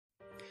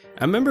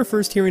I remember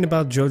first hearing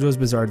about JoJo's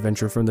Bizarre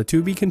Adventure from the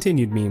To Be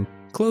Continued meme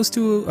close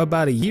to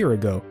about a year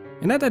ago,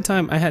 and at that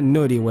time I had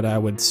no idea what I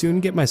would soon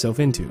get myself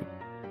into.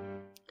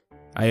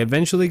 I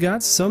eventually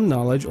got some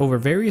knowledge over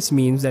various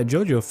memes that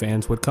JoJo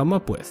fans would come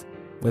up with,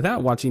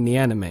 without watching the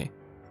anime,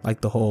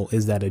 like the whole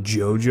 "is that a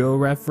JoJo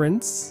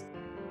reference?"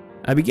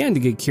 I began to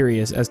get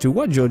curious as to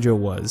what JoJo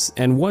was,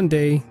 and one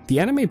day, the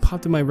anime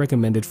popped in my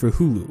recommended for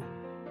Hulu.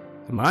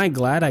 Am I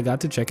glad I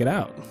got to check it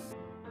out?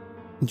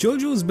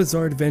 JoJo's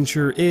Bizarre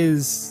Adventure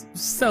is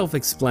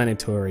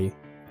self-explanatory.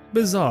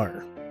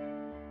 Bizarre.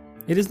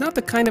 It is not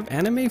the kind of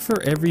anime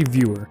for every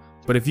viewer,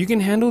 but if you can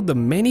handle the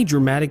many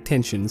dramatic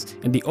tensions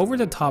and the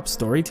over-the-top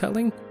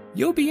storytelling,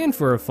 you'll be in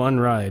for a fun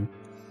ride.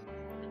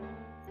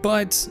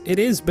 But it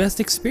is best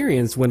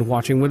experienced when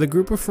watching with a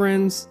group of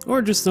friends,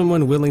 or just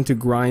someone willing to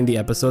grind the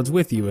episodes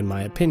with you, in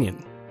my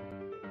opinion.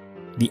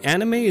 The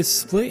anime is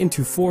split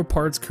into 4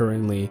 parts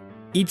currently,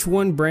 each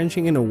one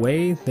branching in a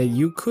way that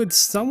you could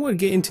somewhat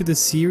get into the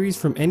series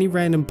from any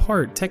random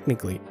part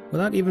technically,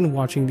 without even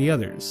watching the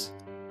others.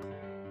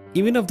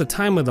 Even of the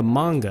time of the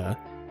manga,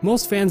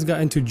 most fans got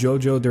into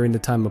JoJo during the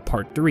time of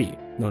Part 3,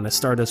 known as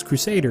Stardust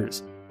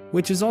Crusaders,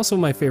 which is also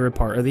my favorite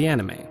part of the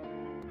anime.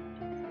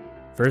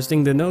 First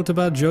thing to note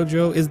about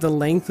JoJo is the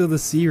length of the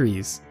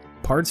series.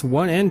 Parts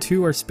 1 and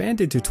 2 are spanned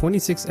into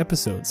 26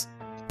 episodes,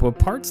 but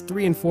parts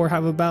 3 and 4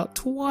 have about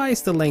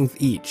twice the length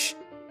each.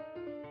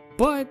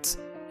 But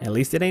at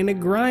least it ain't a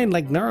grind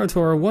like Naruto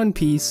or One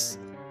Piece.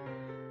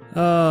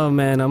 Oh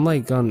man, I'm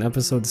like on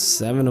episode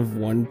 7 of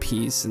One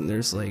Piece and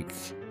there's like...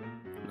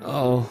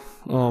 Oh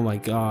my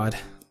god.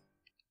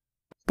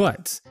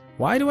 But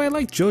why do I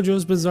like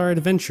JoJo's Bizarre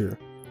Adventure?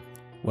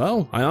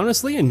 Well, I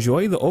honestly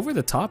enjoy the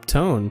over-the-top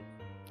tone.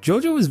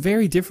 JoJo is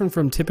very different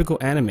from typical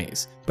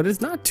animes, but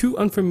it's not too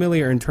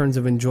unfamiliar in terms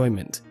of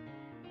enjoyment.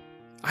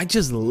 I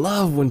just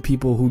love when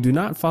people who do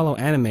not follow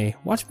anime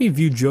watch me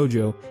view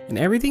JoJo and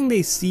everything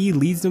they see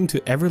leads them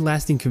to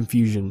everlasting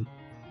confusion.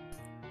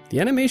 The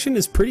animation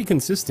is pretty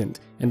consistent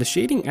and the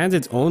shading adds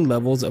its own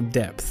levels of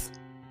depth.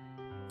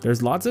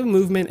 There's lots of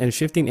movement and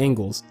shifting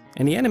angles,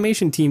 and the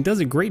animation team does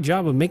a great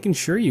job of making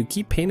sure you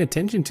keep paying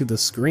attention to the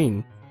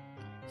screen.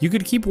 You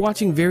could keep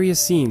watching various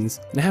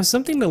scenes and have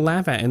something to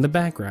laugh at in the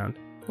background,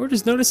 or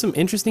just notice some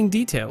interesting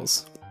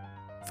details.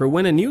 For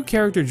when a new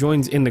character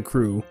joins in the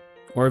crew,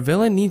 or a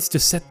villain needs to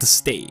set the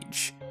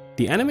stage,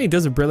 the anime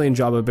does a brilliant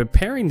job of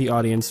preparing the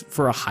audience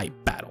for a hype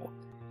battle.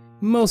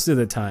 Most of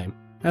the time,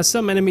 as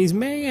some enemies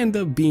may end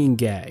up being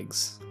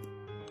gags.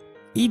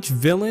 Each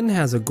villain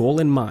has a goal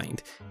in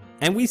mind,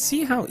 and we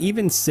see how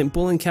even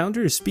simple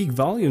encounters speak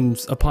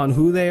volumes upon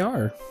who they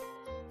are.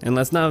 And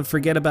let's not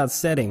forget about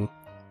setting.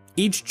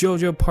 Each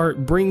JoJo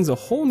part brings a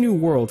whole new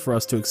world for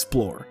us to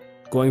explore,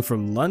 going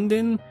from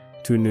London,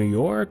 to New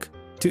York,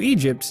 to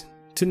Egypt,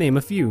 to name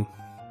a few.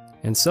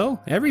 And so,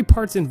 every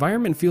part's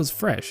environment feels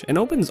fresh and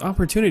opens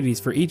opportunities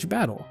for each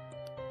battle.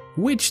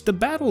 Which the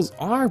battles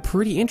are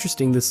pretty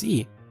interesting to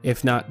see,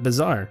 if not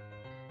bizarre.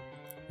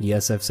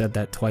 Yes, I've said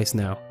that twice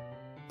now.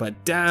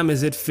 But damn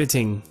is it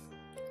fitting.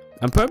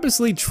 I'm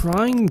purposely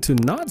trying to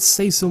not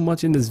say so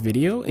much in this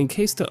video in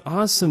case to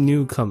awe some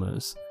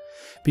newcomers,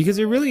 because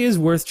it really is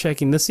worth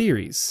checking the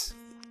series.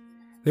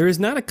 There is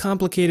not a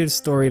complicated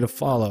story to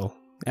follow,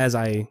 as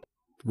I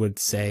would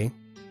say.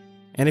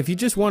 And if you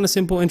just want a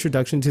simple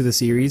introduction to the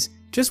series,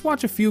 just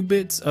watch a few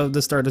bits of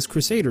the Stardust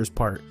Crusaders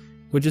part,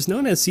 which is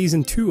known as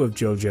Season 2 of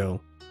JoJo.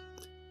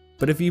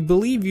 But if you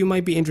believe you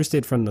might be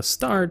interested from the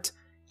start,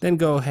 then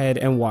go ahead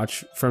and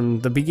watch from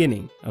the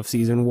beginning of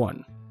Season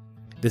 1.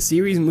 The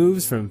series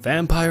moves from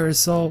vampire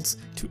assaults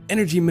to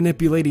energy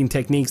manipulating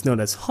techniques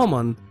known as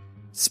Homon,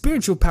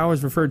 spiritual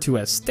powers referred to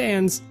as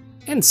stands,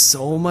 and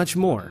so much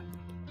more.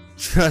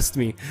 Trust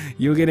me,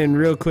 you'll get in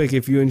real quick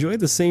if you enjoy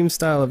the same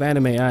style of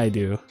anime I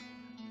do.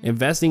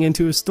 Investing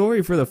into a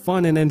story for the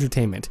fun and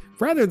entertainment,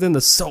 rather than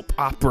the soap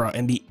opera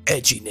and the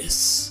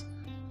edginess.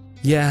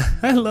 Yeah,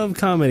 I love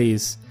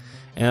comedies,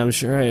 and I'm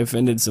sure I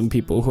offended some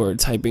people who are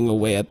typing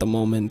away at the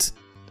moment,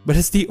 but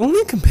it's the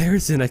only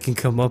comparison I can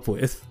come up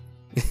with.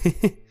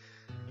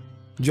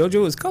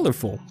 JoJo is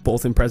colorful,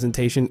 both in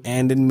presentation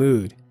and in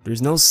mood.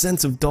 There's no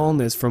sense of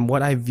dullness from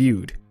what I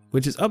viewed,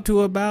 which is up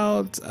to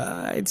about,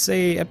 I'd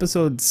say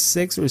episode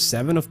 6 or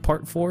 7 of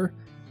part 4.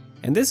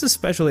 And this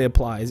especially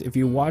applies if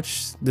you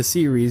watch the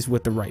series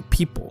with the right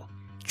people.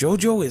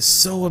 JoJo is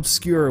so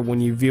obscure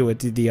when you view it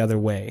the other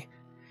way.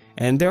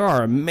 And there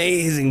are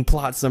amazing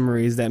plot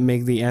summaries that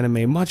make the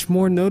anime much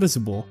more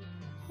noticeable.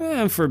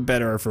 For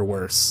better or for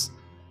worse.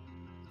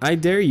 I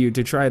dare you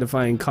to try to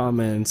find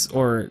comments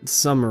or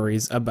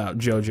summaries about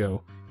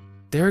JoJo.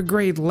 They're a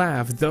great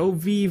laugh, though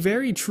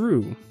very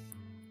true.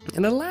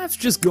 And the laughs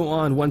just go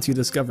on once you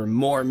discover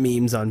more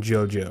memes on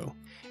JoJo.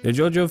 The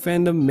JoJo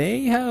fandom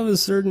may have a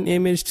certain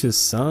image to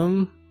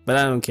some, but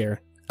I don't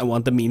care. I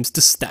want the memes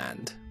to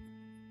stand.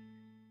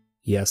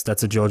 Yes,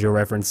 that's a JoJo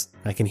reference.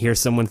 I can hear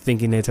someone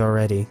thinking it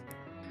already.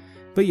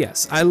 But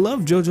yes, I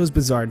love JoJo's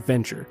Bizarre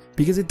Adventure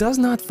because it does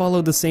not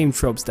follow the same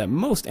tropes that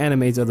most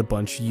animes of the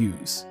bunch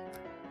use.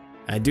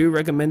 I do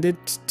recommend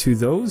it to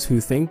those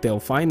who think they'll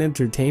find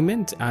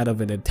entertainment out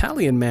of an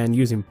Italian man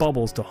using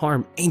bubbles to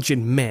harm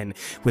ancient men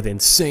with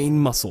insane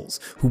muscles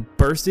who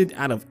bursted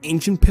out of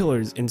ancient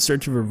pillars in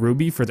search of a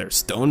ruby for their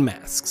stone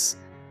masks.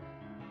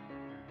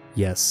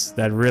 Yes,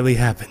 that really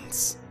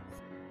happens.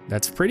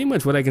 That's pretty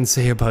much what I can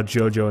say about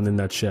JoJo in a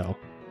nutshell.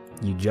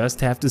 You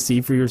just have to see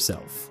for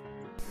yourself.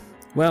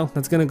 Well,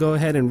 that's gonna go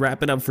ahead and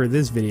wrap it up for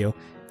this video.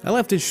 I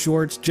left it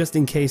short just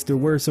in case there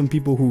were some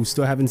people who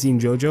still haven't seen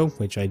JoJo,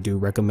 which I do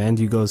recommend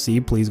you go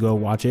see. Please go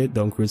watch it,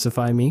 don't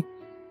crucify me.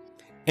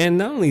 And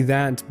not only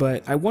that,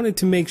 but I wanted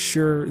to make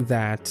sure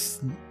that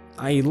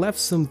I left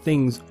some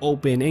things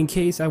open in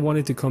case I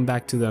wanted to come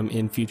back to them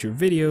in future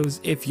videos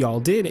if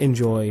y'all did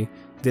enjoy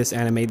this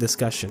anime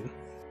discussion.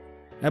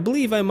 I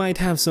believe I might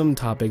have some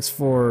topics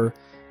for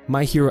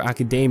My Hero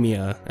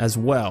Academia as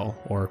well,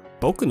 or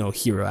Boku no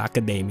Hero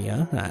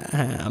Academia.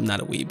 I'm not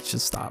a weeb,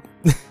 just stop.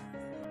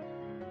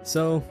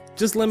 So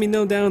just let me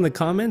know down in the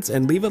comments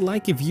and leave a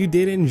like if you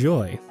did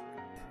enjoy.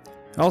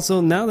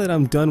 Also, now that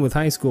I'm done with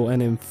high school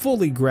and am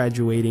fully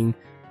graduating,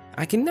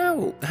 I can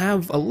now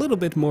have a little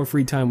bit more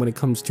free time when it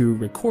comes to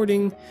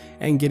recording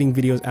and getting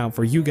videos out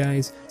for you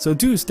guys, so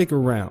do stick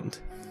around.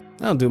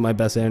 I'll do my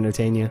best to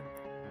entertain you.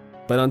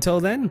 But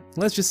until then,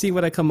 let's just see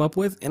what I come up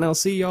with, and I'll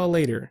see y'all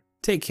later.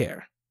 Take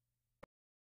care.